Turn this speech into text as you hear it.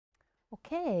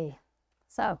Okay,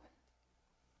 so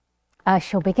I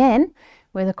shall begin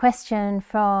with a question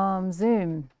from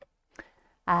Zoom.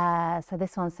 So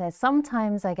this one says,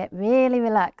 sometimes I get really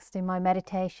relaxed in my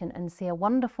meditation and see a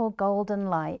wonderful golden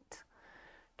light.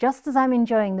 Just as I'm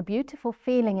enjoying the beautiful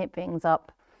feeling it brings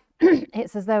up,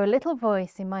 it's as though a little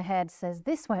voice in my head says,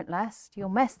 this won't last, you'll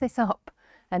mess this up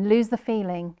and lose the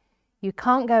feeling. You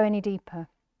can't go any deeper.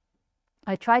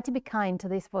 I try to be kind to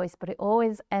this voice, but it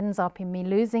always ends up in me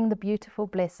losing the beautiful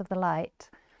bliss of the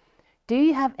light. Do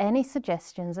you have any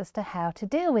suggestions as to how to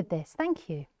deal with this? Thank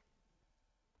you.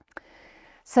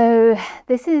 So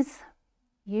this is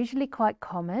usually quite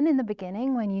common in the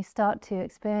beginning when you start to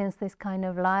experience this kind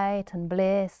of light and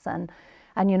bliss and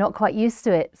you're not quite used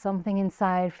to it. Something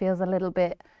inside feels a little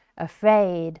bit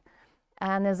afraid.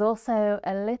 And there's also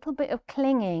a little bit of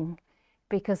clinging,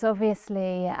 because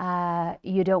obviously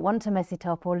you don't want to mess it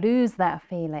up or lose that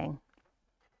feeling.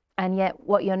 And yet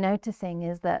what you're noticing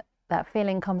is that that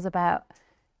feeling comes about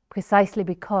precisely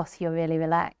because you're really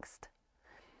relaxed.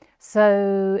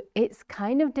 So it's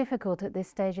kind of difficult at this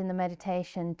stage in the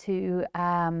meditation to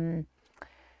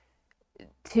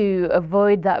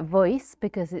avoid that voice,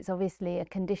 because it's obviously a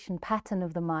conditioned pattern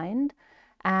of the mind.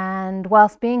 And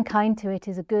whilst being kind to it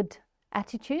is a good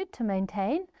attitude to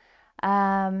maintain,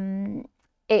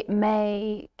 it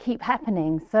may keep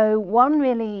happening. So one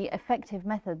really effective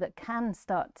method that can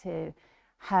start to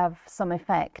have some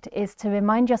effect is to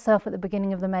remind yourself at the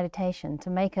beginning of the meditation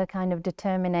to make a kind of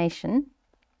determination.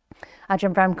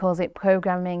 Ajahn Brahm calls it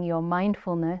programming your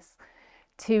mindfulness,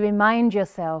 to remind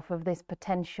yourself of this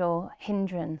potential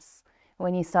hindrance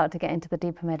when you start to get into the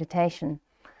deeper meditation.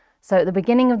 So at the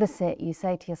beginning of the sit, you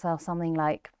say to yourself something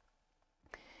like,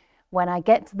 when I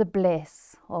get to the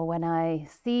bliss, or when I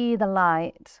see the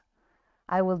light,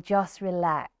 I will just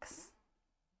relax.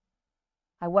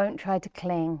 I won't try to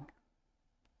cling.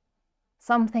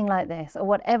 Something like this, or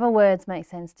whatever words make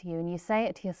sense to you. And you say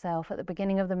it to yourself at the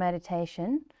beginning of the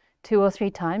meditation 2 or 3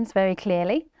 times very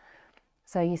clearly.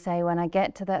 So you say, when I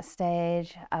get to that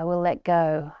stage, I will let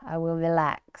go, I will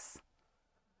relax,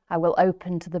 I will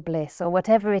open to the bliss, or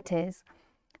whatever it is.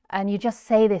 And you just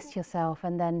say this to yourself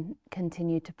and then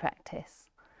continue to practice.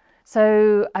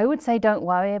 So I would say don't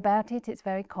worry about it. It's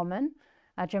very common.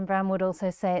 Ajahn Brahm would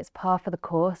also say it's par for the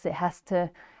course. It has to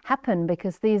happen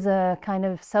because these are kind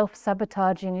of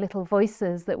self-sabotaging little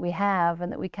voices that we have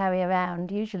and that we carry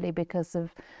around, usually because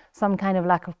of some kind of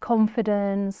lack of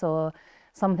confidence or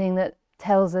something that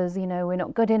tells us, you know, we're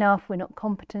not good enough, we're not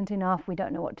competent enough, we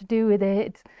don't know what to do with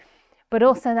it. But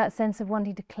also that sense of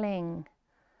wanting to cling.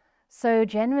 So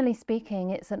generally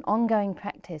speaking, it's an ongoing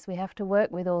practice. We have to work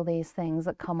with all these things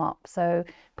that come up. So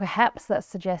perhaps that's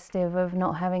suggestive of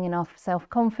not having enough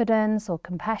self-confidence or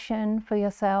compassion for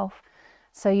yourself.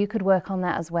 So you could work on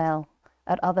that as well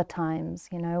at other times,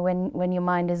 you know, when your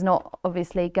mind is not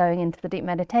obviously going into the deep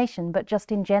meditation, but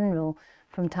just in general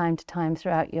from time to time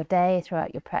throughout your day,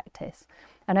 throughout your practice.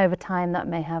 And over time that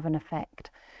may have an effect.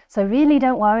 So really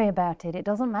don't worry about it. It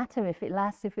doesn't matter if it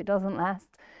lasts, if it doesn't last.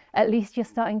 At least you're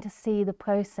starting to see the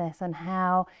process and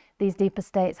how these deeper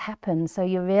states happen. So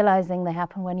you're realizing they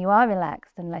happen when you are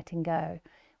relaxed and letting go,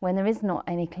 when there is not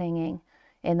any clinging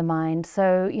in the mind.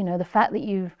 So, you know, the fact that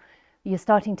you're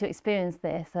starting to experience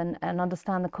this and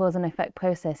understand the cause and effect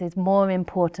process is more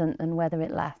important than whether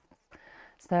it lasts.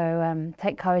 So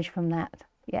take courage from that.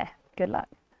 Yeah, good luck.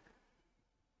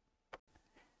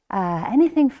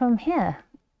 Anything from here?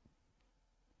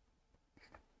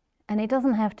 And it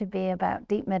doesn't have to be about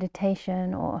deep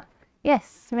meditation or...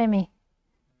 Yes, Remy.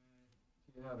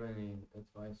 Do you have any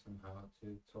advice on how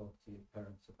to talk to your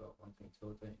parents about wanting to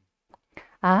ordain?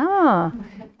 Ah,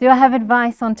 do I have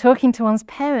advice on talking to one's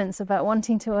parents about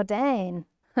wanting to ordain?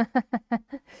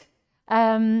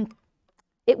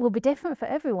 It will be different for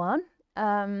everyone.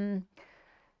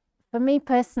 For me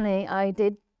personally, I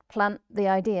did plant the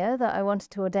idea that I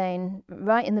wanted to ordain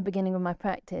right in the beginning of my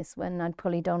practice, when I'd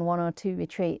probably done 1 or 2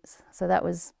 retreats. So that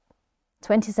was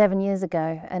 27 years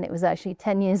ago, and it was actually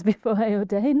 10 years before I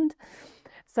ordained.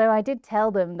 So I did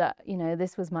tell them that, you know,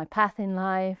 this was my path in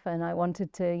life and I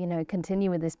wanted to, you know, continue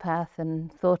with this path,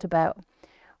 and thought about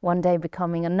one day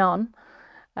becoming a nun.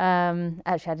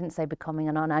 Actually, I didn't say becoming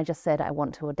a nun, I just said I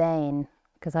want to ordain,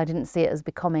 because I didn't see it as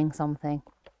becoming something.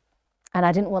 And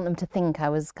I didn't want them to think I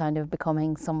was kind of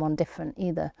becoming someone different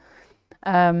either.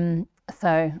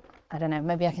 So, I don't know,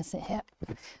 maybe I can sit here.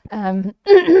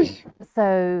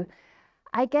 So,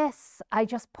 I guess I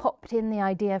just popped in the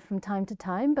idea from time to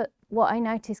time, but what I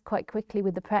noticed quite quickly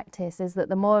with the practice is that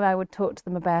the more I would talk to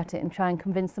them about it and try and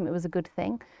convince them it was a good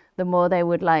thing, the more they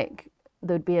would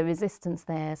there'd be a resistance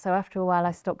there. So after a while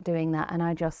I stopped doing that, and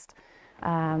I just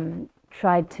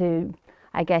tried to,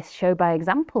 I guess, show by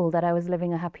example that I was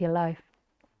living a happier life.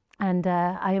 And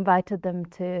I invited them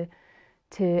to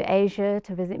Asia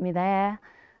to visit me there.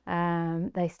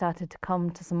 They started to come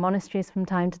to some monasteries from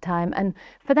time to time. And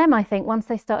for them, I think, once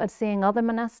they started seeing other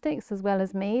monastics as well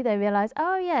as me, they realized,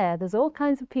 oh yeah, there's all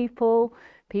kinds of people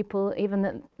even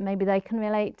that maybe they can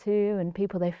relate to, and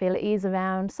people they feel at ease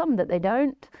around, some that they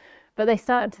don't. But they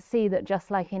started to see that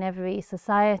just like in every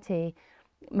society,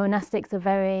 monastics are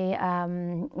very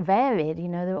varied. You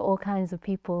know, there are all kinds of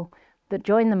people that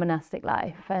join the monastic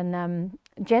life. And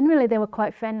generally they were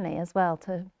quite friendly as well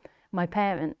to my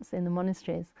parents in the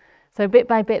monasteries. So bit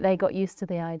by bit they got used to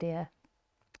the idea.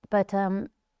 But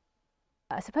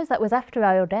I suppose that was after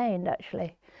I ordained,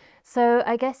 actually. So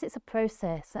I guess it's a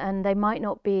process, and they might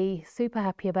not be super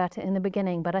happy about it in the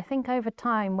beginning, but I think over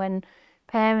time, when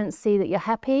parents see that you're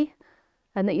happy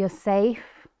and that you're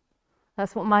safe,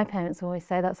 that's what my parents always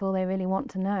say, that's all they really want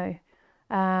to know,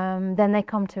 then they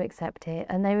come to accept it,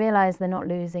 and they realize they're not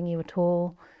losing you at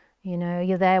all. You know,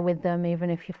 you're there with them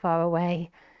even if you're far away.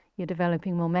 You're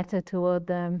developing more metta toward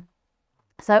them.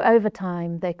 So over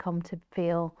time, they come to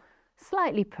feel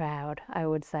slightly proud, I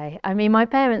would say. I mean, my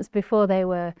parents, before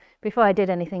I did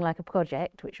anything like a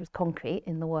project, which was concrete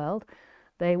in the world,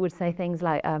 they would say things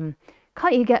like,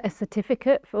 can't you get a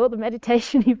certificate for all the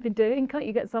meditation you've been doing? Can't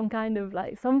you get some kind of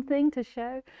like something to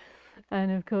show?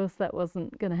 And of course that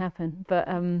wasn't going to happen. But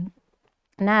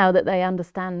now that they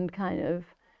understand kind of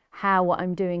how what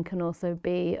I'm doing can also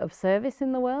be of service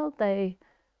in the world, they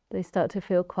start to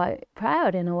feel quite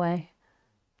proud in a way.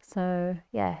 So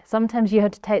yeah, sometimes you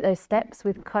have to take those steps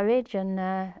with courage, and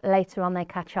later on they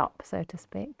catch up, so to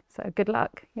speak. So good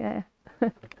luck. Yeah.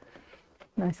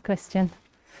 Nice question.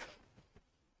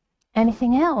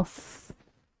 Anything else?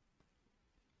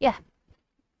 Yeah.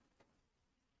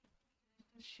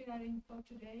 Sharing for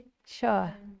today.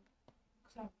 Sure.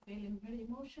 Because I'm feeling very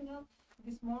emotional.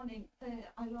 This morning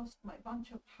I lost my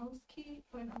bunch of house key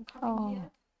when I'm coming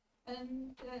here.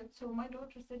 And so my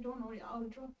daughter said, don't worry, I'll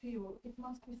drop you. It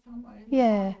must be somewhere in the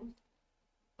house.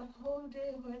 The whole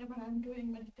day, whenever I'm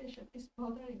doing meditation, it's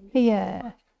bothering me so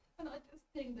much. And I just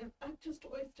think that I've just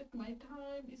wasted my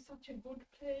time. It's such a good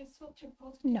place, such a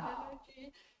positive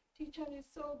energy. Teacher is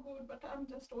so good, but I'm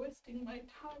just wasting my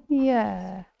time. I'm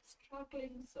just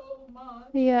struggling so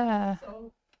much.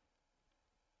 So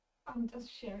I'm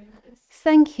just sharing this.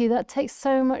 Thank you. That takes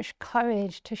so much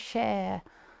courage to share.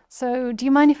 So do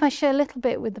you mind if I share a little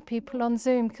bit with the people on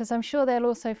Zoom? Because I'm sure they'll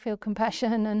also feel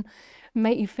compassion and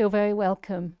make you feel very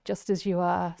welcome, just as you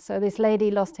are. So this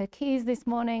lady lost her keys this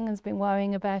morning and has been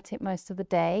worrying about it most of the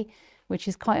day, which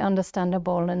is quite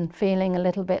understandable, and feeling a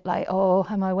little bit like, oh,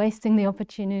 am I wasting the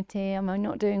opportunity? Am I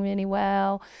not doing really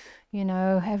well? You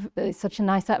know, it's such a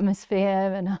nice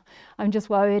atmosphere and I'm just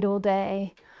worried all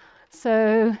day.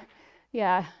 So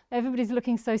yeah, everybody's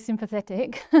looking so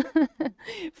sympathetic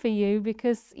for you,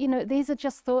 because, you know, these are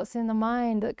just thoughts in the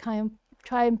mind that kind of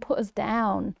try and put us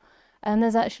down. And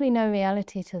there's actually no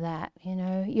reality to that. You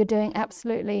know, you're doing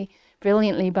absolutely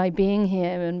brilliantly by being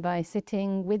here and by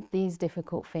sitting with these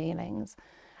difficult feelings.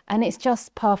 And it's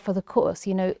just par for the course.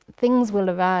 You know, things will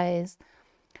arise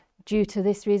due to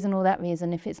this reason or that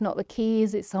reason. If it's not the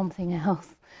keys, it's something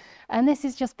else. And this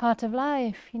is just part of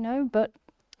life, you know, but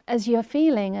as you're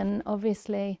feeling, and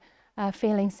obviously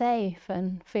feeling safe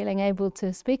and feeling able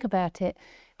to speak about it,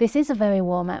 this is a very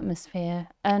warm atmosphere.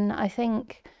 And I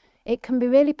think it can be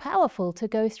really powerful to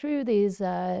go through these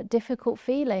difficult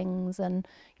feelings and,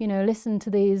 you know, listen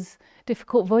to these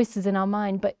difficult voices in our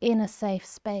mind, but in a safe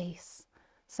space,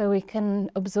 so we can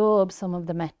absorb some of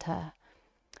the metta.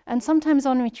 And sometimes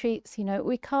on retreats, you know,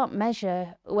 we can't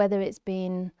measure whether it's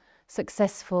been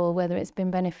successful, whether it's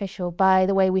been beneficial by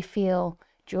the way we feel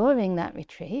during that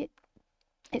retreat.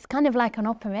 It's kind of like an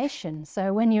operation.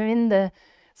 So when you're in the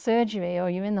surgery or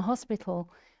you're in the hospital,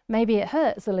 maybe it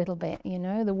hurts a little bit, you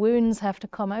know, the wounds have to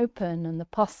come open and the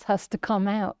pus has to come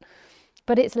out.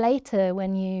 But it's later,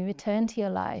 when you return to your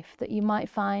life, that you might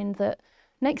find that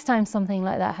next time something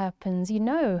like that happens, you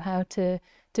know how to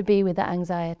be with that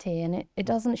anxiety, and it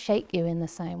doesn't shake you in the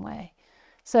same way.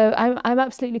 So I'm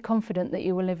absolutely confident that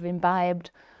you will have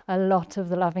imbibed a lot of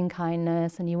the loving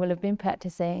kindness, and you will have been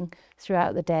practicing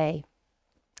throughout the day.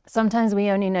 Sometimes we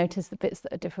only notice the bits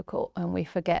that are difficult and we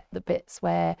forget the bits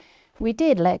where we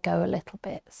did let go a little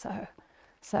bit.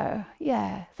 So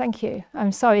yeah, thank you.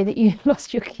 I'm sorry that you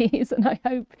lost your keys, and I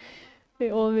hope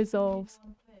it all resolves.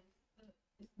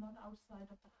 It's not outside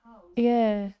of the house.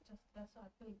 Yeah. It's just, that's why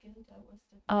I feel guilty. I was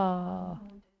Oh,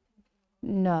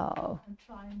 no. I'm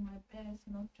trying my best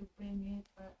not to bring it,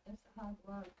 but it's hard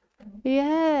work.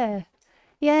 Yeah.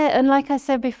 Yeah, and like I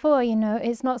said before, you know,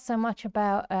 it's not so much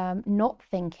about not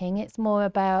thinking, it's more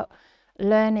about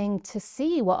learning to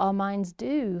see what our minds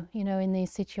do, you know, in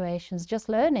these situations. Just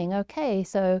learning, okay,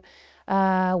 so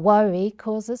worry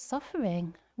causes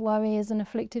suffering. Worry is an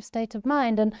afflictive state of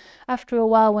mind. And after a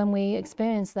while, when we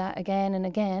experience that again and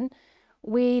again,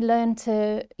 we learn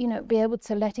to, you know, be able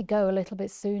to let it go a little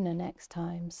bit sooner next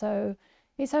time. So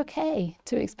it's okay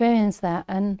to experience that.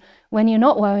 And when you're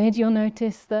not worried, you'll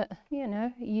notice that, you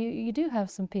know, you do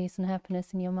have some peace and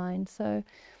happiness in your mind. So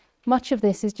much of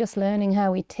this is just learning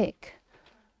how we tick.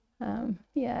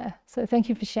 Yeah, so thank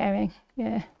you for sharing.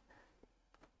 Yeah.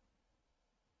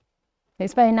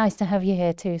 It's very nice to have you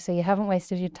here too, so you haven't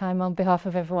wasted your time on behalf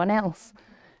of everyone else,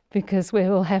 because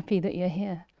we're all happy that you're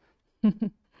here.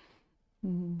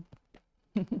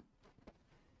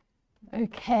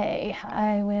 Okay,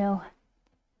 I will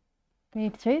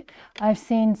read through. I've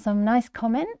seen some nice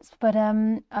comments, but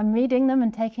I'm reading them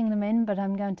and taking them in, but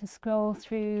I'm going to scroll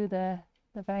through the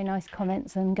very nice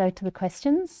comments and go to the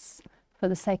questions for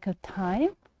the sake of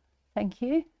time. Thank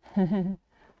you.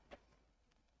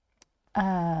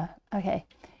 Okay.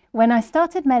 When I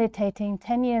started meditating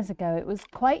 10 years ago, it was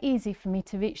quite easy for me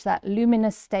to reach that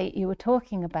luminous state you were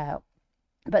talking about.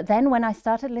 But then when I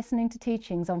started listening to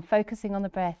teachings on focusing on the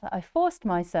breath, I forced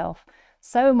myself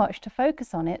so much to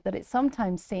focus on it that it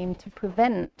sometimes seemed to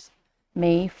prevent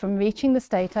me from reaching the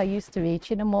state I used to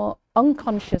reach in a more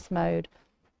unconscious mode,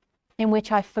 in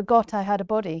which I forgot I had a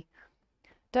body.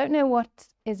 Don't know what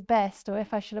is best or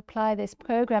if I should apply this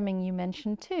programming you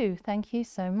mentioned too. Thank you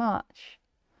so much.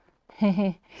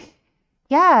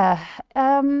 Yeah.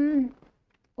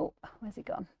 Oh, where's he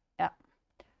gone? Yeah.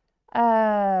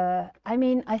 I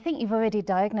mean, I think you've already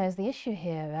diagnosed the issue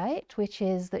here, right? Which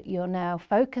is that you're now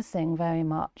focusing very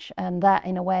much, and that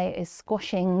in a way is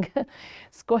squashing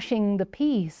the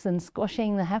peace and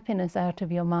squashing the happiness out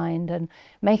of your mind, and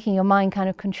making your mind kind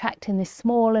of contract in this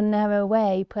small and narrow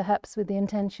way, perhaps with the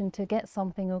intention to get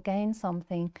something or gain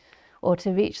something or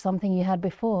to reach something you had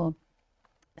before.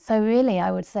 So really,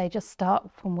 I would say just start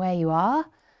from where you are.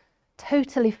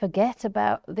 Totally forget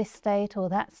about this state or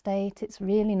that state. It's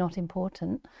really not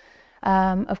important.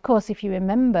 Of course, if you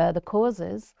remember the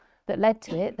causes that led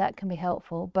to it, that can be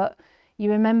helpful, but you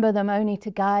remember them only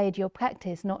to guide your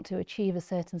practice, not to achieve a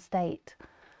certain state.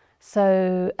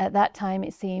 So at that time,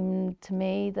 it seemed to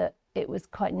me that it was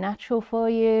quite natural for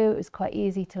you. It was quite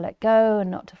easy to let go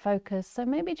and not to focus. So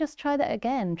maybe just try that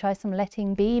again. Try some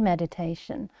letting be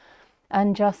meditation.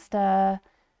 And just,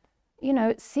 you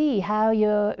know, see how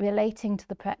you're relating to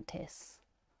the practice.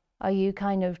 Are you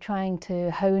kind of trying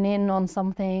to hone in on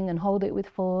something and hold it with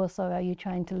force, or are you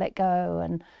trying to let go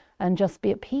and just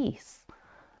be at peace?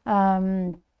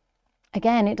 Again,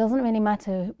 it doesn't really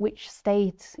matter which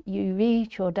state you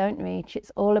reach or don't reach.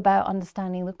 It's all about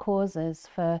understanding the causes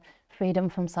for freedom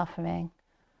from suffering.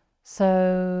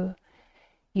 So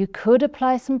you could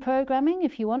apply some programming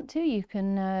if you want to. You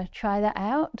can try that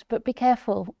out, but be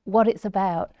careful what it's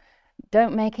about.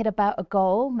 Don't make it about a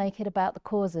goal, make it about the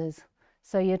causes.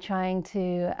 So you're trying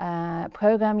to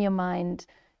program your mind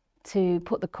to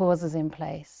put the causes in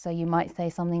place. So you might say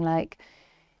something like,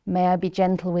 may I be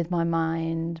gentle with my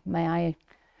mind? May I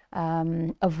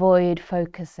avoid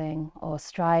focusing or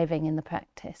striving in the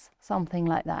practice? Something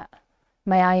like that.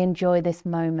 May I enjoy this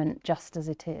moment just as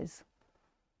it is?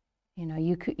 You know,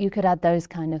 you could add those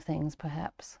kind of things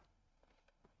perhaps.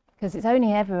 Because it's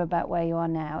only ever about where you are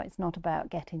now. It's not about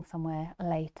getting somewhere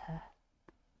later.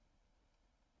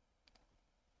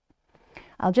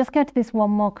 I'll just go to this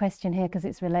one more question here because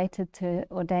it's related to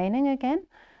ordaining again.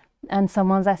 And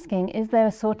someone's asking, is there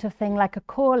a sort of thing like a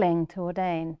calling to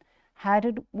ordain? How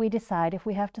did we decide if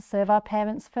we have to serve our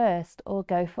parents first or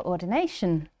go for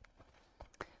ordination?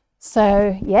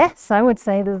 So yes, I would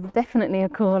say there's definitely a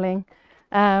calling.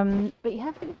 But you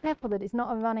have to be careful that it's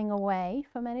not a running away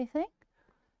from anything.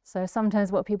 So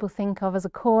sometimes what people think of as a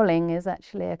calling is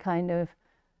actually a kind of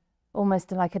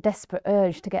almost like a desperate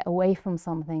urge to get away from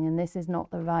something, and this is not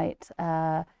the right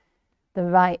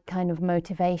kind of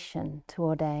motivation to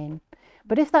ordain.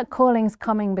 But if that calling's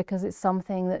coming because it's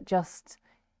something that just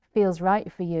feels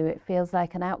right for you, it feels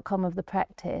like an outcome of the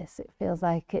practice, it feels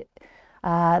like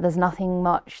there's nothing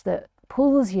much that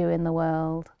pulls you in the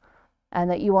world, and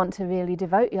that you want to really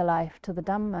devote your life to the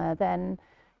Dhamma, then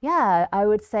yeah, I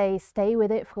would say stay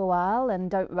with it for a while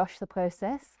and don't rush the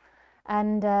process.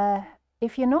 And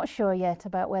if you're not sure yet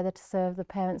about whether to serve the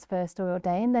parents first or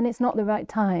ordain, then it's not the right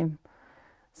time.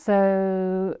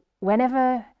 So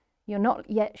whenever you're not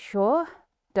yet sure,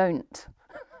 don't,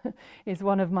 is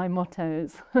one of my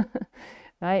mottos.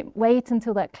 right? Wait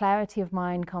until that clarity of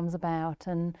mind comes about,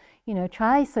 and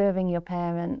try serving your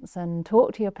parents and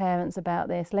talk to your parents about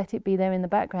this. Let it be there in the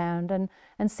background,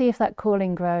 and see if that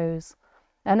calling grows.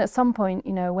 And at some point,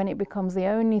 when it becomes the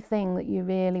only thing that you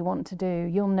really want to do,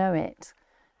 you'll know it.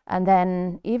 And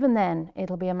then, even then,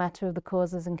 it'll be a matter of the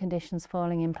causes and conditions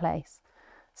falling in place.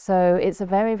 So it's a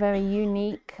very, very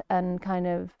unique and kind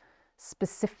of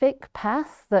specific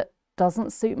path that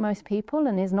doesn't suit most people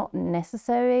and is not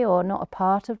necessary or not a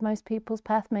part of most people's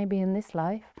path, maybe in this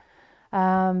life.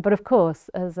 But of course,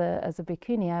 as a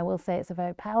bhikkhuni, I will say it's a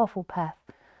very powerful path,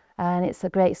 and it's a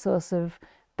great source of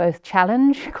both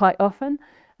challenge quite often,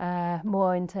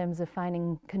 more in terms of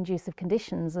finding conducive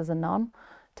conditions as a nun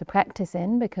to practice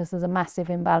in, because there's a massive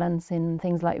imbalance in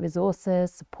things like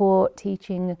resources, support,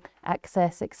 teaching,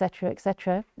 access,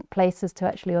 etc., places to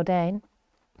actually ordain.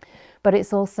 But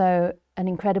it's also an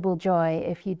incredible joy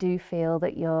if you do feel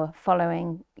that you're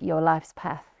following your life's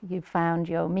path, you've found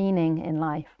your meaning in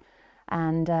life,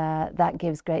 and that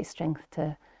gives great strength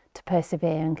to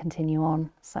persevere and continue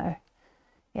on. So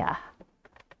yeah,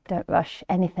 don't rush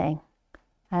anything.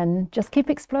 And just keep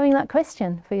exploring that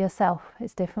question for yourself.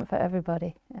 It's different for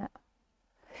everybody. Yeah.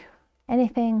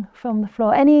 Anything from the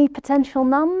floor? Any potential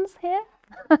nuns here?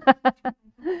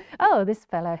 Oh, this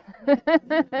fellow.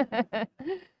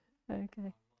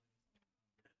 Okay.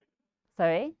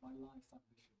 Sorry?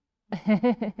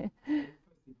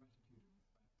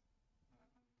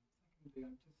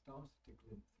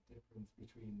 Difference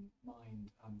between mind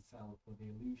and self, or the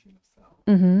illusion of self.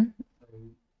 Mm-hmm.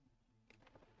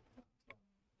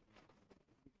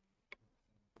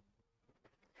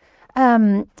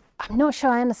 I'm not sure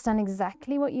I understand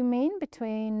exactly what you mean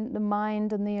between the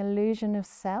mind and the illusion of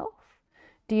self.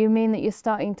 Do you mean that you're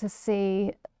starting to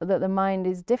see that the mind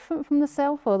is different from the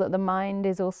self, or that the mind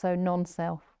is also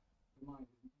non-self? The mind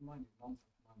is non-self,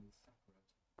 the mind is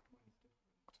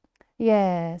separate.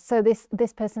 Yeah, so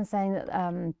this person's saying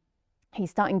that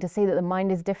he's starting to see that the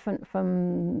mind is different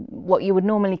from what you would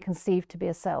normally conceive to be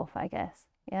a self, I guess.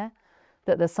 Yeah,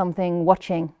 that there's something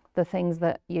watching the things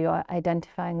that you are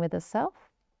identifying with as self.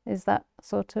 Is that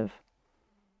sort of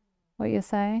what you're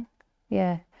saying?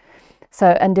 Yeah. So,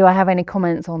 and do I have any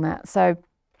comments on that? So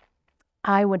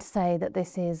I would say that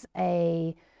this is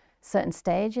a certain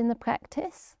stage in the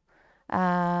practice,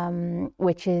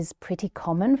 which is pretty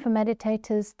common for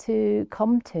meditators to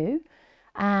come to.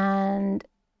 And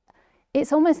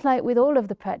it's almost like with all of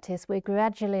the practice, we're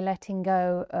gradually letting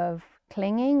go of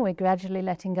clinging, we're gradually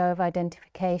letting go of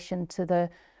identification to the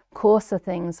coarser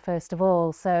things first of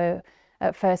all. So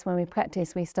at first when we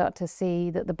practice, we start to see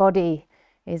that the body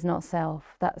is not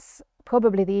self. That's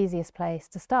probably the easiest place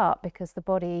to start, because the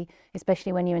body,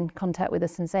 especially when you're in contact with the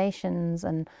sensations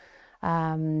and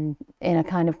in a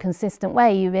kind of consistent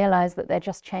way, you realize that they're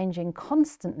just changing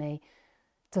constantly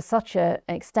to such an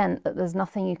extent that there's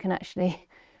nothing you can actually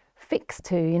fix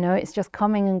to, it's just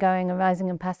coming and going, arising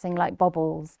and passing like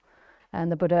bubbles.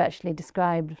 And the Buddha actually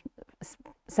described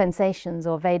sensations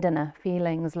or Vedana,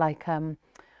 feelings, like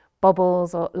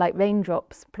bubbles, or like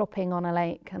raindrops plopping on a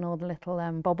lake, and all the little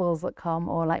bubbles that come,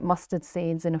 or like mustard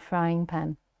seeds in a frying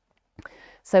pan.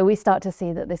 So we start to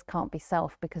see that this can't be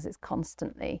self, because it's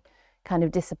constantly kind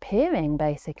of disappearing,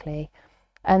 basically.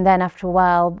 And then after a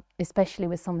while, especially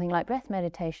with something like breath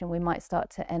meditation, we might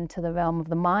start to enter the realm of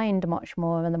the mind much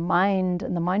more, and the mind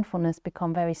and the mindfulness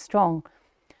become very strong.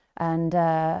 And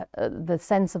the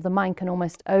sense of the mind can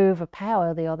almost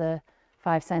overpower the other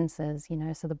five senses,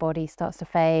 so the body starts to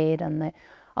fade and the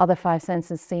other five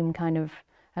senses seem kind of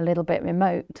a little bit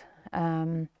remote.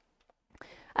 And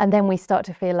then we start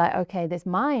to feel like, okay, this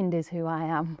mind is who I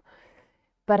am.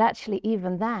 But actually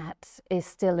even that is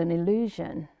still an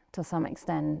illusion to some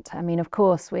extent. I mean, of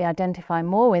course, we identify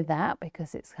more with that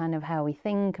because it's kind of how we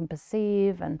think and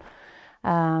perceive, and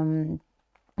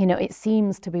it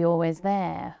seems to be always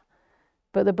there.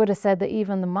 But the Buddha said that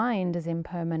even the mind is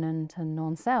impermanent and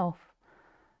non-self.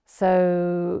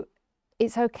 So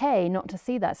it's okay not to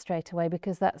see that straight away,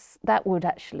 because that would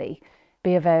actually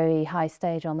be a very high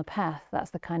stage on the path. That's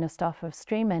the kind of stuff of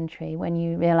stream entry, when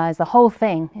you realize the whole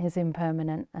thing is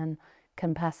impermanent and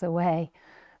can pass away.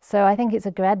 So I think it's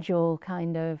a gradual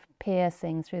kind of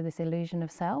piercing through this illusion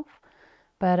of self.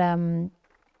 But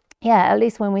at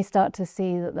least when we start to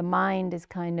see that the mind is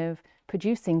kind of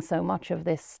producing so much of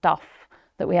this stuff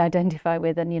that we identify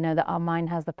with, and that our mind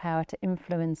has the power to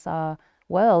influence our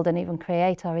world and even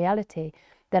create our reality,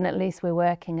 then at least we're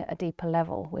working at a deeper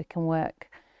level. We can work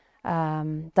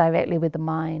directly with the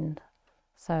mind.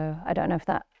 So I don't know if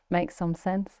that makes some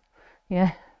sense.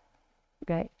 Yeah,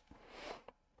 great.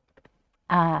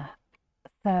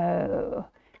 So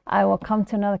I will come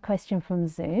to another question from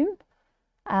Zoom.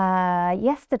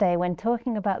 Yesterday, when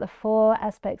talking about the 4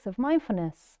 aspects of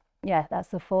mindfulness, yeah, that's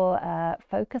the 4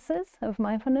 focuses of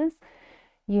mindfulness,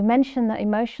 you mentioned that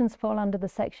emotions fall under the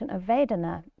section of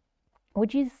Vedana.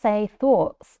 Would you say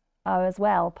thoughts are as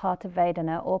well part of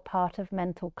Vedana or part of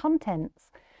mental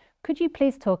contents? Could you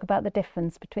please talk about the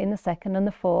difference between the 2nd and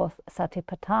the 4th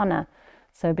Satipatthana?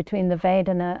 So between the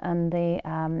Vedana and the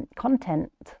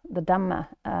content, the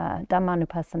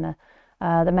Dhammanupassana,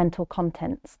 the mental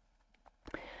contents.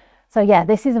 So yeah,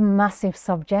 this is a massive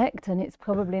subject, and it's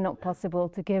probably not possible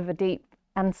to give a deep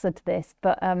answer to this,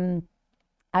 but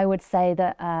I would say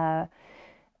that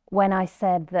when I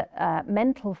said that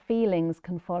mental feelings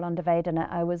can fall under Vedana,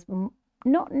 I was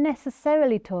not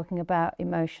necessarily talking about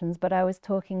emotions, but I was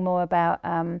talking more about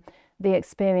the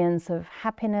experience of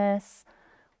happiness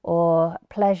or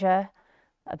pleasure,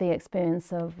 the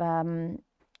experience of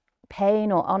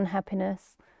pain or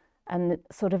unhappiness, and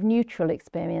sort of neutral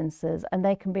experiences, and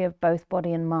they can be of both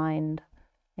body and mind.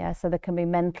 Yeah, so there can be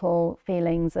mental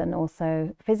feelings and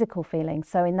also physical feelings.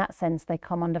 So in that sense, they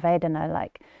come under Vedana,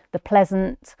 like the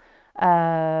pleasant,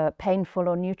 painful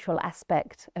or neutral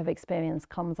aspect of experience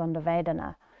comes under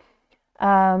Vedana.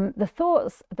 The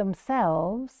thoughts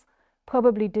themselves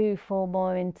probably do fall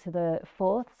more into the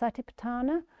 4th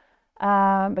Satipatthana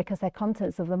because they're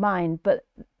contents of the mind, but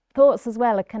thoughts as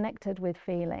well are connected with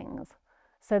feelings.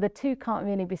 So the 2 can't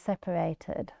really be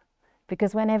separated,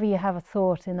 because whenever you have a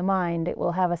thought in the mind, it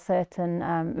will have a certain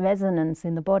resonance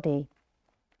in the body.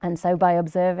 And so by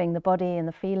observing the body and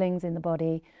the feelings in the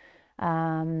body,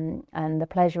 and the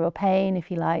pleasure or pain,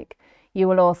 if you like, you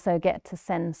will also get to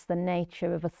sense the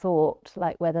nature of a thought,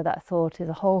 like whether that thought is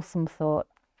a wholesome thought.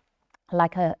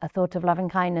 Like a thought of loving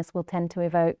kindness will tend to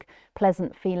evoke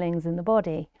pleasant feelings in the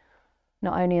body,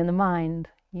 not only in the mind.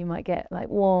 You might get like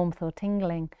warmth or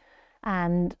tingling.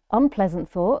 And unpleasant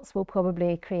thoughts will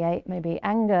probably create maybe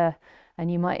anger,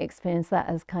 and you might experience that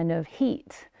as kind of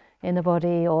heat in the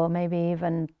body, or maybe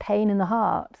even pain in the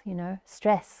heart. You know,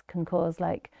 stress can cause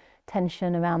like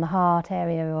tension around the heart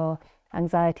area or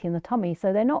anxiety in the tummy.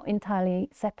 So they're not entirely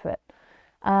separate.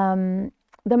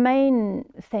 The main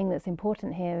thing that's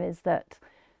important here is that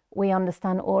we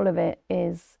understand all of it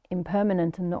is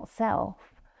impermanent and not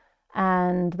self,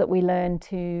 and that we learn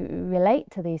to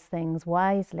relate to these things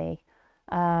wisely.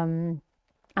 And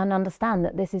understand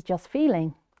that this is just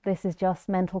feeling, this is just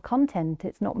mental content,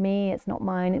 it's not me, it's not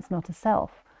mine, it's not a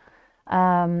self.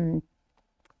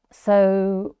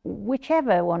 So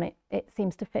whichever one it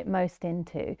seems to fit most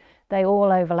into, they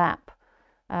all overlap.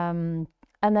 And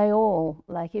they all,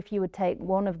 like if you would take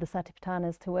one of the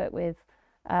Satipatthanas to work with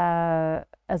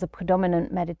as a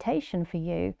predominant meditation for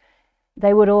you,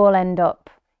 they would all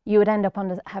you would end up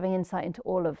having insight into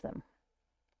all of them.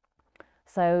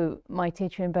 So my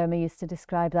teacher in Burma used to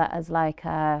describe that as like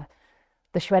the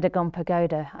Shwedagon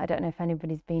Pagoda. I don't know if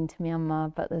anybody's been to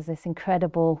Myanmar, but there's this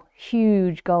incredible,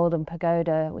 huge golden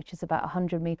pagoda, which is about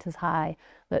 100 meters high,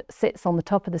 that sits on the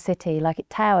top of the city, like it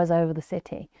towers over the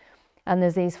city. And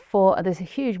there's a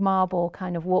huge marble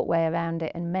kind of walkway around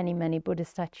it, and many, many Buddha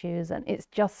statues, and it's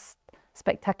just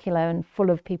spectacular and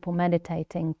full of people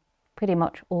meditating pretty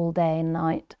much all day and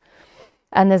night.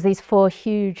 And there's these 4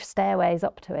 huge stairways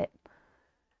up to it.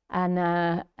 And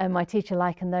my teacher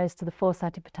likened those to the 4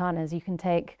 Satipatthanas. You can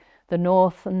take the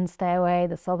northern stairway,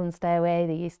 the southern stairway,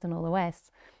 the eastern or the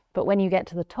west. But when you get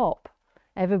to the top,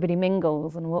 everybody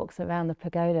mingles and walks around the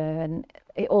pagoda, and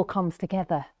it all comes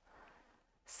together.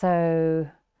 So,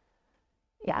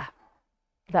 yeah,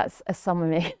 that's a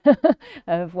summary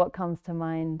of what comes to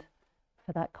mind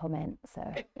for that comment.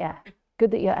 So, yeah,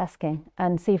 good that you're asking,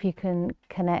 and see if you can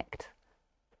connect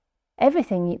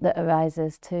everything that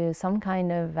arises to some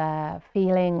kind of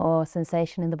feeling or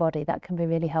sensation in the body. That can be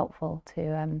really helpful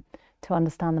to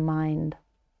understand the mind.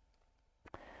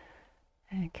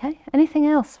 Okay, anything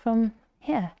else from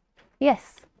here?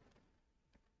 Yes.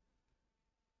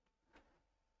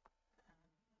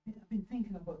 I've been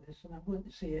thinking about this, and I'm going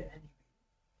to say it anyway.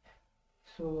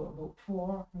 So about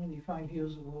 4, maybe 5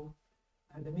 years ago,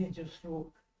 I had a major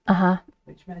stroke.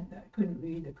 Which meant that I couldn't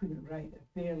read, I couldn't write,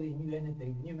 I barely knew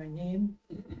anything. I knew my name,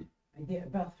 my date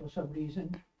of birth for some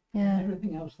reason, and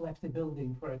everything else left the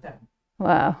building for a time.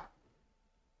 Wow.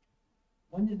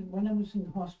 When I was in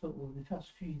the hospital the first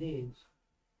few days,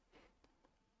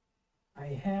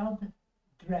 I heard,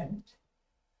 dreamt,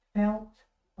 felt,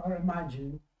 or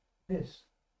imagined this.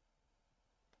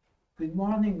 Good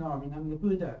morning, Norman, I'm the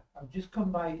Buddha. I've just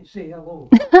come by to say hello.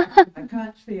 I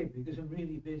can't stay because I'm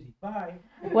really busy. Bye.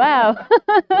 Wow.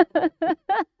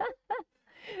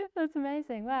 That's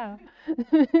amazing. Wow.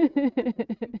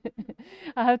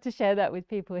 I have to share that with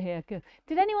people here.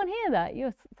 Did anyone hear that?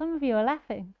 Some of you are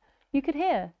laughing. You could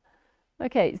hear.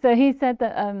 Okay, so he said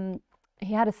that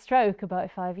he had a stroke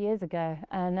about 5 years ago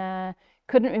and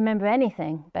couldn't remember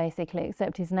anything basically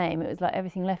except his name. It was like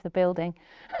everything left the building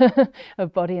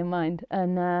of body and mind.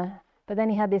 And but then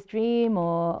he had this dream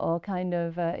or kind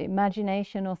of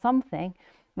imagination or something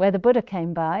where the Buddha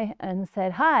came by and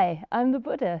said, "Hi, I'm the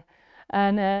Buddha."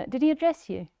 And did he address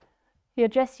you? He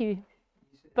addressed you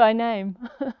by name.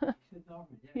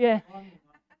 Yeah.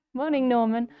 Morning,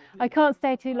 Norman. I can't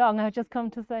stay too long. I've just come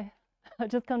to say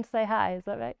hi. Is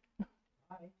that right?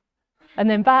 Hi. And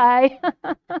then bye.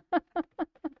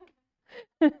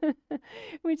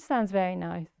 Which sounds very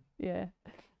nice. Yeah.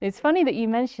 It's funny that you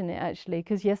mention it actually,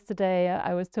 because yesterday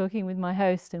I was talking with my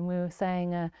host and we were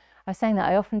saying, I was saying that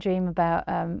I often dream about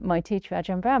my teacher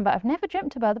Ajahn Brahm, but I've never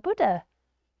dreamt about the Buddha.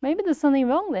 Maybe there's something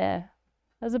wrong there.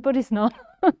 As a Buddhist not.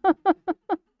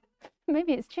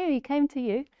 Maybe it's true. He came to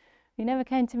you. He never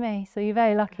came to me, so you're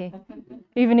very lucky.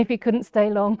 Even if he couldn't stay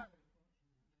long.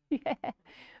 Yeah,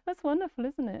 that's wonderful,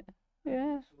 isn't it?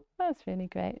 Yeah, that's really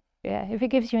great. Yeah, if it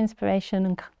gives you inspiration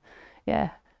and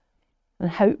and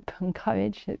hope and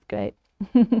courage, it's great.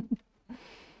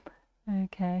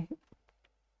 Okay.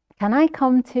 Can I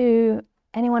come to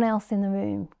anyone else in the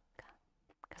room?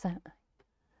 Because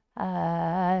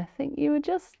I think you were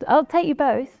just... I'll take you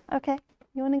both. Okay,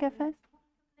 you want to go first?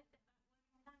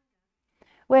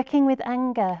 Working with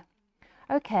anger.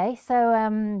 Okay,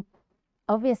 so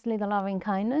obviously the loving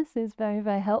kindness is very,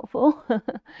 very helpful.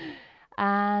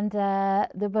 And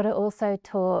the Buddha also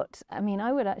taught, I mean,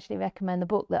 I would actually recommend the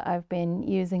book that I've been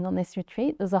using on this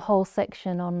retreat. There's a whole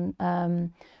section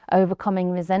on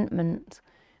overcoming resentment,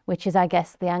 which is, I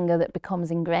guess, the anger that becomes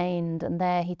ingrained. And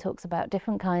there he talks about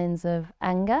different kinds of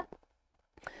anger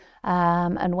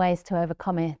and ways to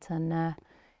overcome it. And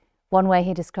one way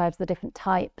he describes the different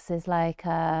types is like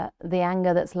the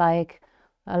anger that's like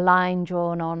a line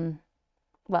drawn on,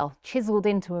 well, chiseled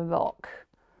into a rock.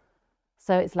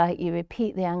 So it's like you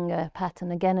repeat the anger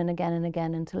pattern again and again and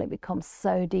again until it becomes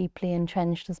so deeply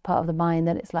entrenched as part of the mind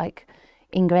that it's like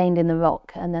ingrained in the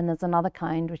rock. And then there's another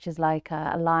kind which is like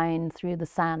a line through the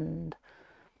sand,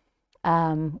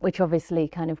 which obviously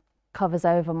kind of covers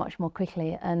over much more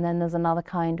quickly. And then there's another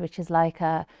kind which is like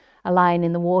a line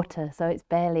in the water, so it's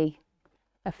barely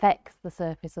affects the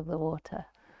surface of the water.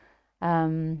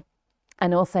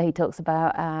 And also he talks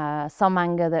about some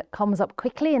anger that comes up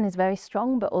quickly and is very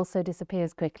strong but also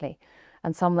disappears quickly,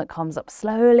 and some that comes up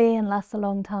slowly and lasts a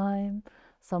long time,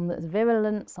 some that's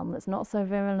virulent, some that's not so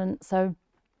virulent. So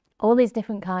all these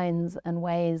different kinds and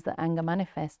ways that anger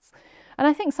manifests. And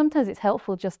I think sometimes it's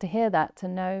helpful just to hear that, to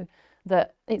know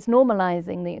that it's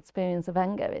normalizing the experience of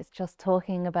anger. It's just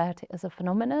talking about it as a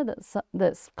phenomena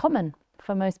that's common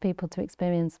for most people to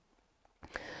experience.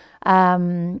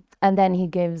 And then he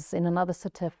gives in another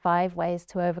sutta 5 ways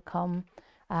to overcome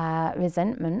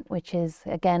resentment, which is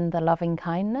again the loving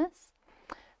kindness.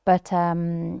 But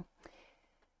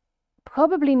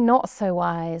probably not so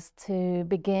wise to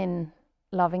begin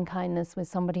loving kindness with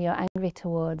somebody you're angry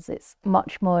towards. It's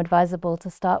much more advisable to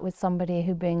start with somebody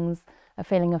who brings a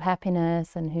feeling of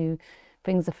happiness and who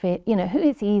brings who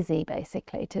it's easy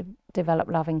basically to develop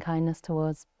loving kindness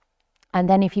towards. And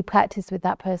then if you practice with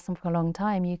that person for a long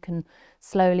time, you can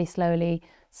slowly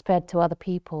spread to other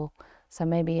people. So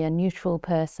maybe a neutral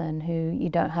person who you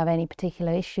don't have any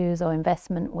particular issues or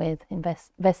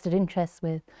vested interests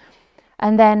with.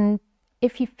 And then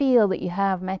if you feel that you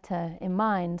have metta in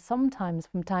mind, sometimes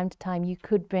from time to time you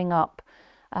could bring up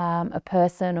a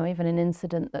person or even an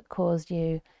incident that caused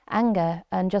you anger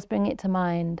and just bring it to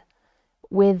mind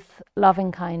with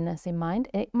loving kindness in mind.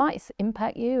 It might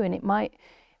impact you and it might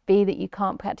be that you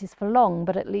can't practice for long,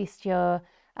 but at least you're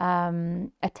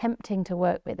attempting to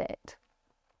work with it.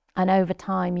 And over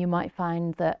time you might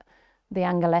find that the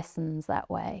anger lessens that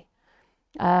way.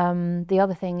 The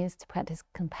other thing is to practice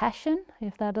compassion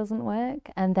if that doesn't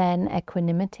work, and then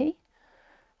equanimity.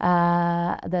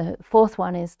 The fourth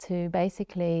one is to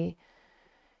basically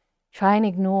try and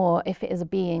ignore, if it is a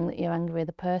being that you're angry with,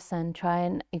 a person, try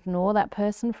and ignore that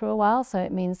person for a while. So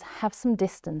it means have some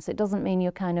distance. It doesn't mean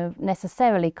you're kind of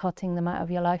necessarily cutting them out of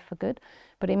your life for good,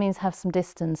 but it means have some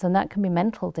distance, and that can be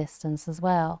mental distance as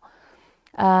well.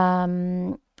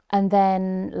 And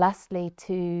then lastly,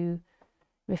 to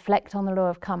reflect on the law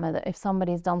of karma, that if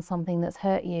somebody's done something that's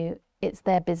hurt you, it's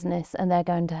their business and they're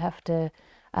going to have to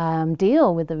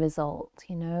deal with the result,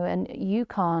 and you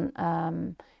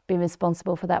can't be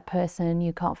responsible for that person,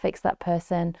 you can't fix that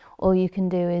person. All you can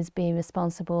do is be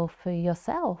responsible for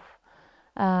yourself.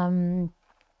 And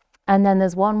then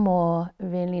there's one more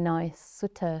really nice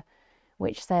sutta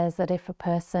which says that if a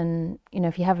person,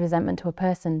 if you have resentment to a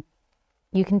person,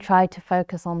 you can try to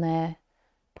focus on their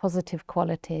positive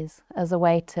qualities as a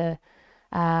way to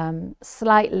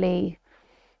slightly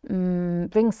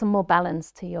bring some more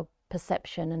balance to your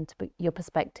perception and to your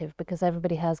perspective, because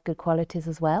everybody has good qualities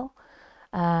as well.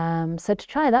 So to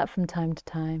try that from time to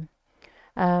time.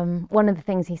 One of the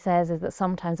things he says is that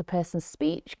sometimes a person's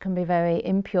speech can be very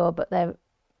impure, but their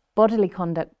bodily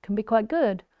conduct can be quite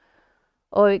good,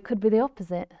 or it could be the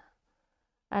opposite.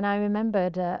 And I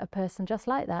remembered a person just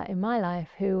like that in my life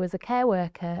who was a care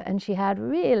worker, and she had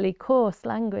really coarse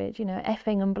language,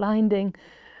 effing and blinding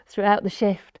throughout the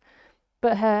shift.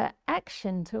 But her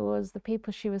action towards the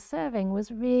people she was serving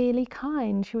was really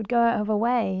kind. She would go out of her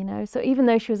way, So even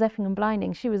though she was effing and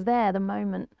blinding, she was there the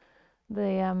moment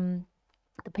the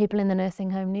people in the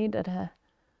nursing home needed her.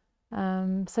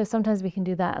 So sometimes we can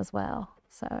do that as well.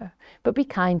 But be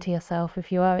kind to yourself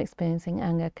if you are experiencing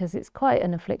anger, because it's quite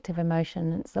an afflictive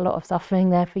emotion. It's a lot of suffering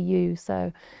there for you.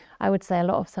 So I would say a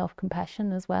lot of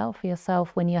self-compassion as well for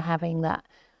yourself when you're having that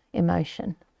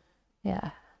emotion.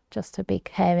 Yeah, just to be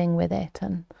caring with it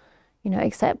and,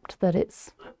 accept that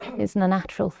it's a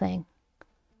natural thing.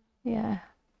 Yeah.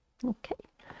 Okay.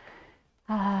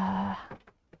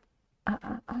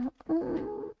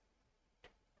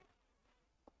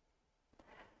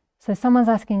 So someone's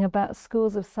asking about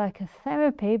schools of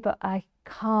psychotherapy, but I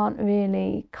can't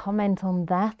really comment on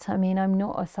that. I mean, I'm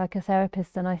not a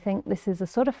psychotherapist, and I think this is a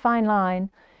sort of fine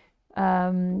line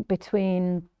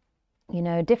between,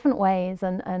 different ways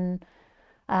and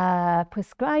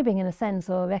prescribing, in a sense,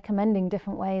 or recommending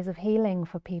different ways of healing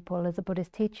for people as a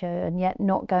Buddhist teacher, and yet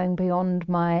not going beyond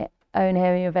my own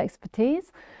area of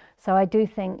expertise. So I do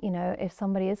think, if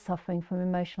somebody is suffering from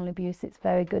emotional abuse, it's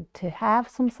very good to have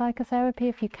some psychotherapy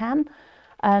if you can.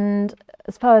 And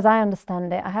as far as I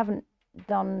understand it, I haven't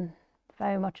done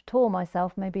very much at all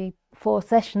myself, maybe 4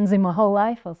 sessions in my whole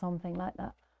life or something like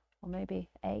that, or maybe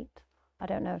 8, I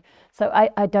don't know. So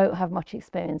I don't have much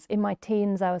experience. In my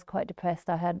teens, I was quite depressed.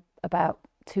 I had about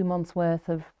 2 months worth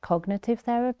of cognitive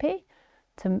therapy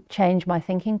to change my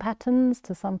thinking patterns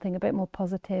to something a bit more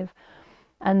positive.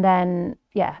 And then,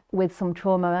 with some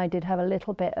trauma, I did have a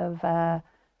little bit of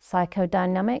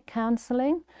psychodynamic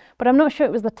counselling, but I'm not sure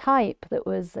it was the type that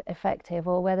was effective,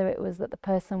 or whether it was that the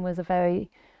person was a very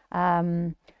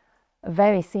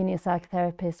senior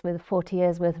psychotherapist with 40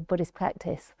 years worth of Buddhist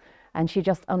practice, and she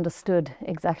just understood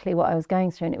exactly what I was going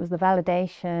through. And it was the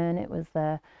validation, it was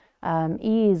the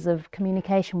ease of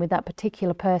communication with that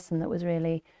particular person that was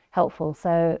really helpful.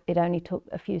 So it only took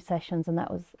a few sessions, and that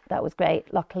was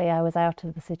great. Luckily, I was out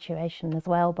of the situation as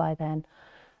well by then.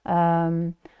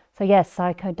 So yes,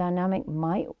 psychodynamic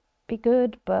might be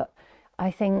good, but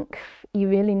I think you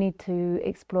really need to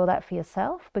explore that for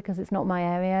yourself, because it's not my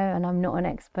area and I'm not an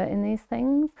expert in these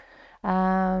things.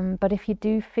 But if you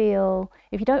don't feel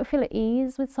at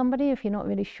ease with somebody, if you're not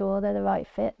really sure they're the right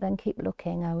fit, then keep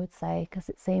looking, I would say, because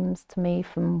it seems to me,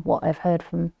 from what I've heard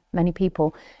from many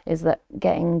people, is that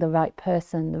getting the right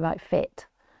person, the right fit,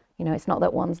 it's not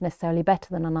that one's necessarily better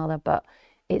than another, but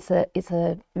it's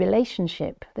a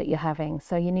relationship that you're having.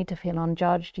 So you need to feel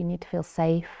unjudged, you need to feel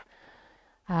safe,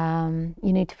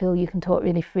 you need to feel you can talk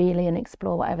really freely and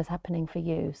explore whatever's happening for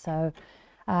you. So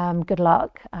good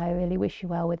luck. I really wish you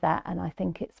well with that, and I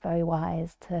think it's very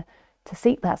wise to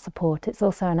seek that support. It's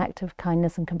also an act of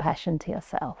kindness and compassion to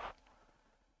yourself.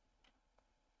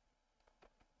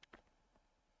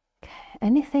 Okay.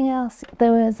 Anything else?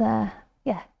 There was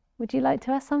would you like to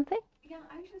ask something? Yeah,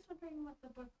 I was just wondering what the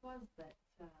book was that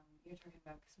you're talking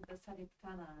about, because with the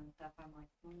Satipatthana and stuff, I'm like,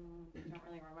 I don't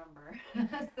really remember.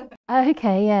 So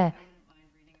Okay, yeah. I wouldn't mind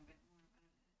reading a bit more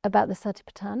About the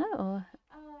Satipatthana, or?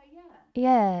 yeah.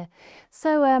 Yeah.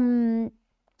 So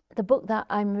the book that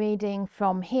I'm reading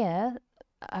from here,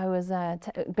 I was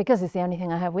because it's the only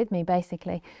thing I have with me,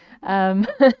 basically,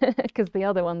 because the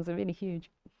other ones are really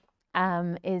huge,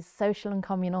 is Social and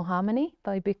Communal Harmony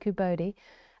by Bhikkhu Bodhi.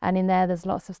 And in there's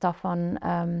lots of stuff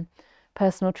on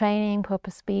personal training, proper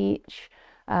speech,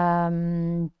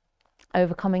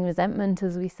 overcoming resentment,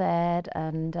 as we said,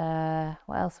 and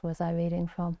what else was I reading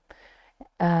from?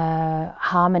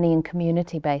 Harmony and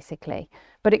community, basically.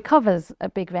 But it covers a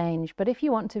big range. But if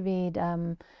you want to read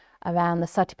around the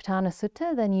Satipatthana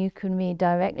Sutta, then you can read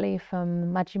directly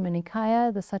from Majjhima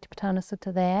Nikaya, the Satipatthana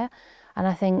Sutta there. And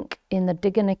I think in the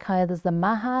Digha Nikaya there's the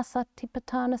Maha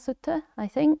Satipatthana Sutta, I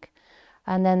think.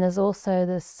 And then there's also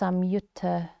the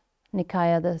Samyutta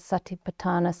Nikaya, the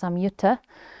Satipatthana Samyutta.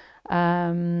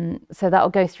 So that'll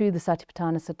go through the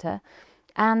Satipatthana Sutta.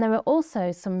 And there are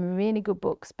also some really good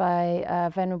books by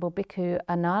Venerable Bhikkhu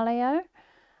Analayo.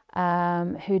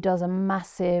 who does a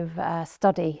massive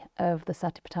study of the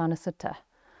Satipatthana Sutta.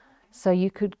 So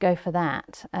you could go for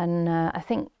that. And I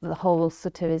think the whole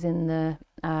sutta is in the,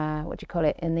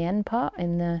 in the end part,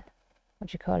 in the,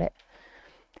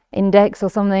 index or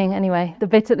something. Anyway, the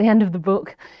bit at the end of the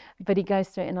book. But he goes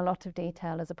through it in a lot of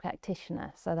detail as a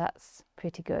practitioner. So that's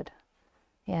pretty good.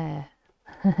 Yeah.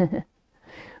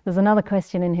 There's another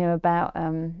question in here about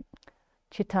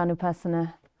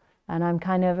Chittanupassana. And I'm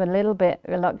kind of a little bit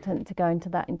reluctant to go into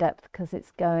that in depth because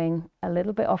it's going a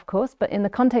little bit off course. But in the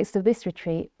context of this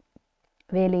retreat,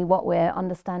 really what we're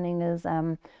understanding as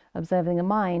observing the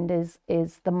mind is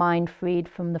the mind freed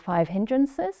from the 5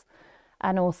 hindrances,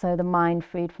 and also the mind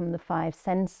freed from the 5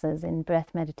 senses in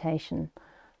breath meditation.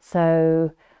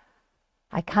 So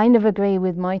I kind of agree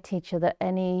with my teacher that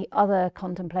any other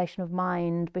contemplation of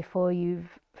mind before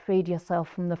you've freed yourself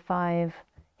from the 5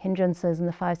 hindrances and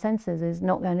the 5 senses is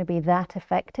not going to be that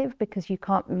effective, because you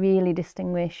can't really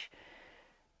distinguish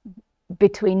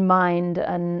between mind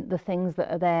and the things that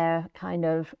are there kind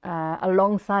of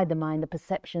alongside the mind, the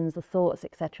perceptions, the thoughts,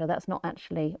 etc. That's not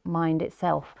actually mind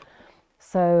itself.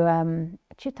 So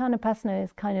Chittanupassana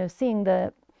is kind of seeing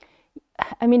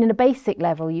in a basic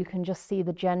level, you can just see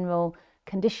the general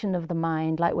condition of the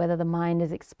mind, like whether the mind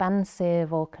is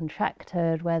expansive or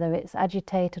contracted, whether it's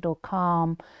agitated or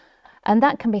calm. And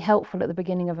that can be helpful at the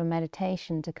beginning of a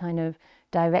meditation to kind of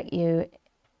direct you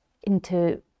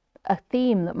into a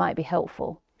theme that might be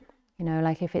helpful. You know,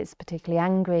 like if it's particularly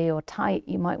angry or tight,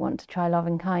 you might want to try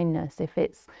loving kindness. If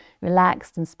it's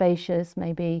relaxed and spacious,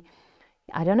 maybe,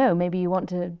 I don't know, maybe you want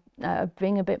to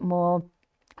bring a bit more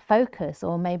focus,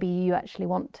 or maybe you actually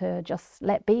want to just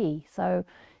let be. So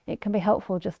it can be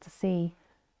helpful just to see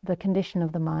the condition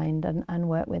of the mind and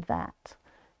work with that.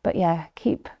 But yeah,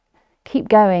 keep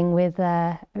going with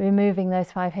removing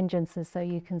those 5 hindrances so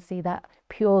you can see that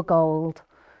pure gold,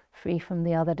 free from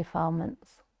the other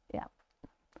defilements. Yeah.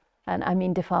 And I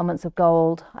mean defilements of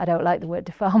gold. I don't like the word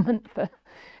defilement for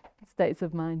states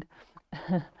of mind.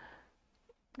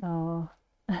 Oh.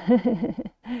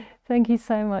 Thank you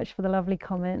so much for the lovely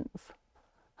comments.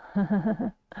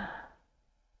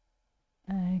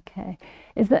 Okay.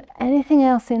 Is there anything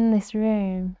else in this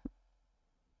room?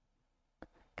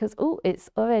 Because, it's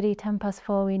already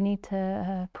 4:10. We need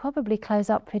to probably close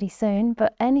up pretty soon.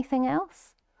 But anything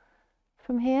else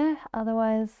from here?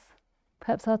 Otherwise,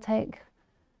 perhaps I'll take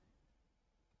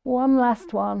one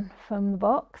last one from the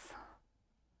box.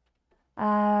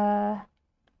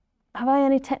 Have I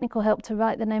any technical help to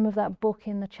write the name of that book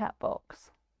in the chat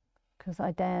box? Because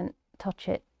I daren't touch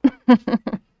it.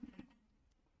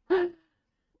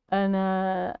 And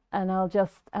I'll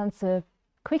just answer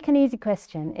quick and easy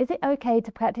question. Is it okay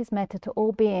to practice metta to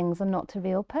all beings and not to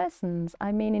real persons?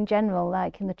 I mean in general,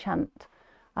 like in the chant,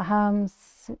 aham,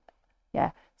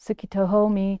 sukhito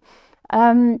homi.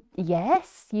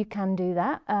 Yes, you can do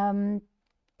that.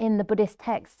 In the Buddhist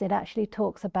text, it actually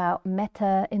talks about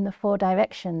metta in the 4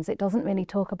 directions. It doesn't really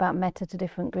talk about metta to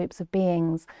different groups of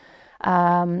beings.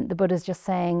 The Buddha's just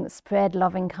saying, spread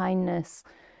loving kindness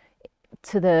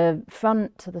to the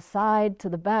front, to the side, to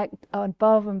the back,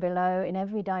 above and below, in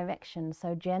every direction.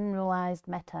 So generalized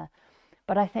metta.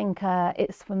 But I think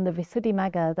it's from the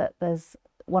Visuddhimagga that there's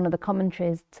one of the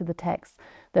commentaries to the text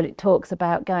that it talks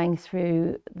about going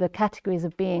through the categories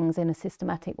of beings in a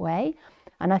systematic way.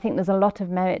 And I think there's a lot of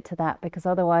merit to that, because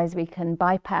otherwise we can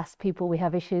bypass people we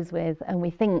have issues with and we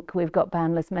think we've got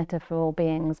boundless metta for all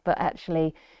beings, but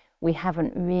actually we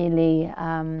haven't really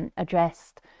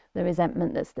addressed the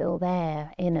resentment that's still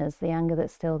there in us, the anger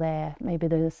that's still there. Maybe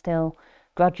there's still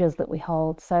grudges that we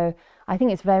hold. So I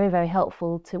think it's very, very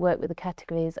helpful to work with the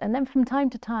categories, and then from time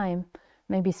to time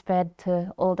maybe spread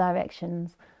to all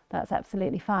directions. That's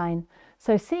absolutely fine.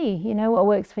 So see, what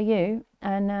works for you,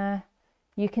 and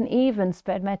you can even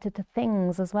spread metta to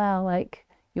things as well, like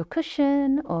your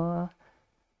cushion, or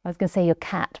I was going to say your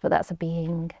cat, but that's a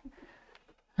being.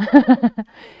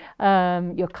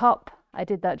 Your cup. I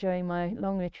did that during my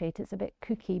long retreat. It's a bit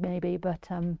kooky maybe, but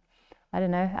I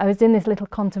don't know. I was in this little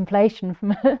contemplation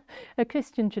from a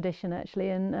Christian tradition actually,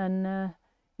 and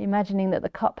imagining that the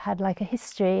cup had like a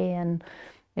history, and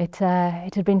it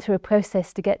had been through a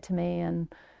process to get to me,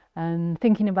 and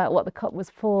thinking about what the cup was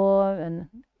for, and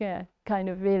yeah, kind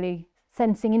of really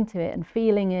sensing into it and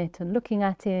feeling it and looking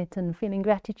at it and feeling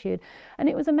gratitude. And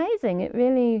it was amazing. It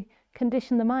really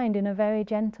conditioned the mind in a very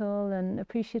gentle and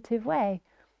appreciative way.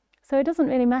 So it doesn't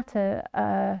really matter,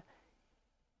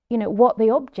 what the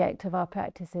object of our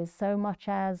practice is, so much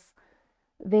as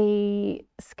the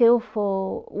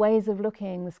skillful ways of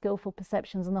looking, the skillful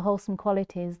perceptions and the wholesome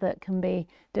qualities that can be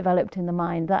developed in the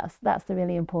mind. That's the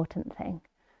really important thing.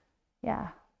 Yeah.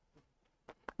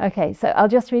 Okay, so I'll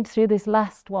just read through this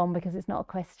last one because it's not a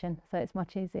question, so it's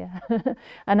much easier.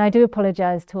 And I do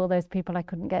apologize to all those people I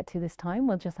couldn't get to this time.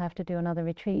 We'll just have to do another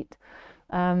retreat.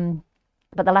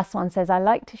 But the last one says, I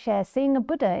like to share seeing a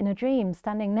Buddha in a dream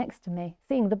standing next to me,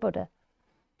 seeing the Buddha.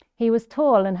 He was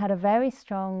tall and had a very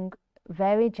strong,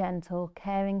 very gentle,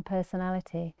 caring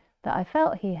personality that I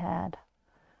felt he had.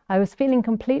 I was feeling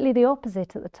completely the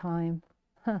opposite at the time.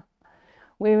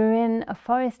 We were in a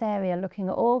forest area looking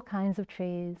at all kinds of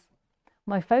trees,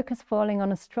 my focus falling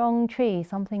on a strong tree,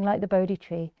 something like the Bodhi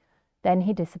tree. Then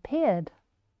he disappeared.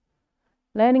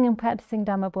 Learning and practicing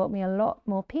Dhamma brought me a lot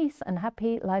more peace and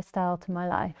happy lifestyle to my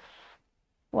life.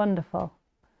 Wonderful.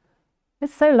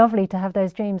 It's so lovely to have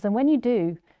those dreams, and when you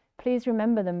do, please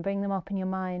remember them, bring them up in your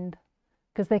mind,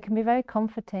 because they can be very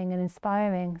comforting and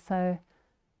inspiring. So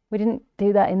we didn't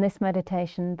do that in this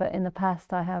meditation, but in the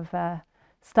past I have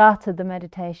started the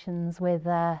meditations with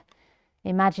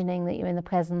imagining that you're in the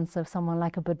presence of someone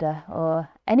like a Buddha or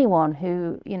anyone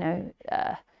who, you know,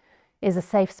 is a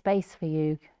safe space for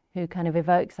you, who kind of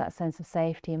evokes that sense of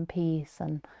safety and peace,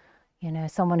 and, you know,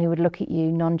 someone who would look at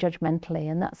you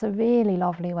non-judgmentally. And that's a really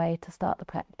lovely way to start the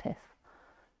practice.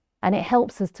 And it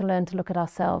helps us to learn to look at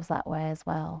ourselves that way as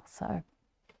well. So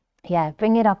yeah,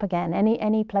 bring it up again,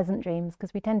 any pleasant dreams,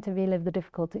 because we tend to relive the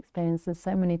difficult experiences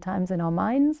so many times in our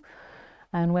minds.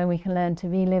 And when we can learn to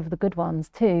relive the good ones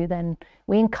too, then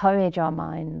we encourage our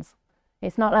minds.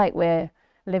 It's not like we're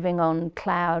living on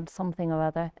cloud something or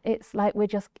other. It's like we're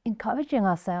just encouraging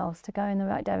ourselves to go in the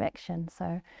right direction.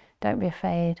 So don't be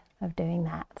afraid of doing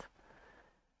that.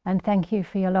 And thank you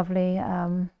for your lovely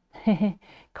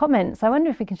comments. I wonder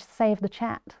if we can save the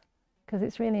chat, because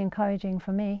it's really encouraging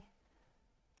for me.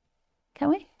 Can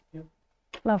we? Yep.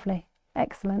 Lovely.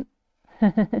 Excellent.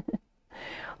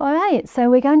 All right, so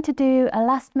we're going to do a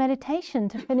last meditation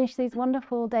to finish these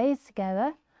wonderful days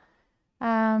together.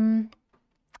 And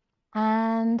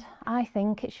I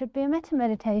think it should be a metta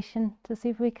meditation to see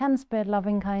if we can spread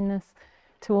loving kindness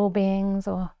to all beings,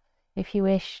 or if you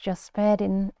wish, just spread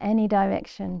in any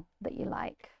direction that you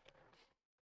like.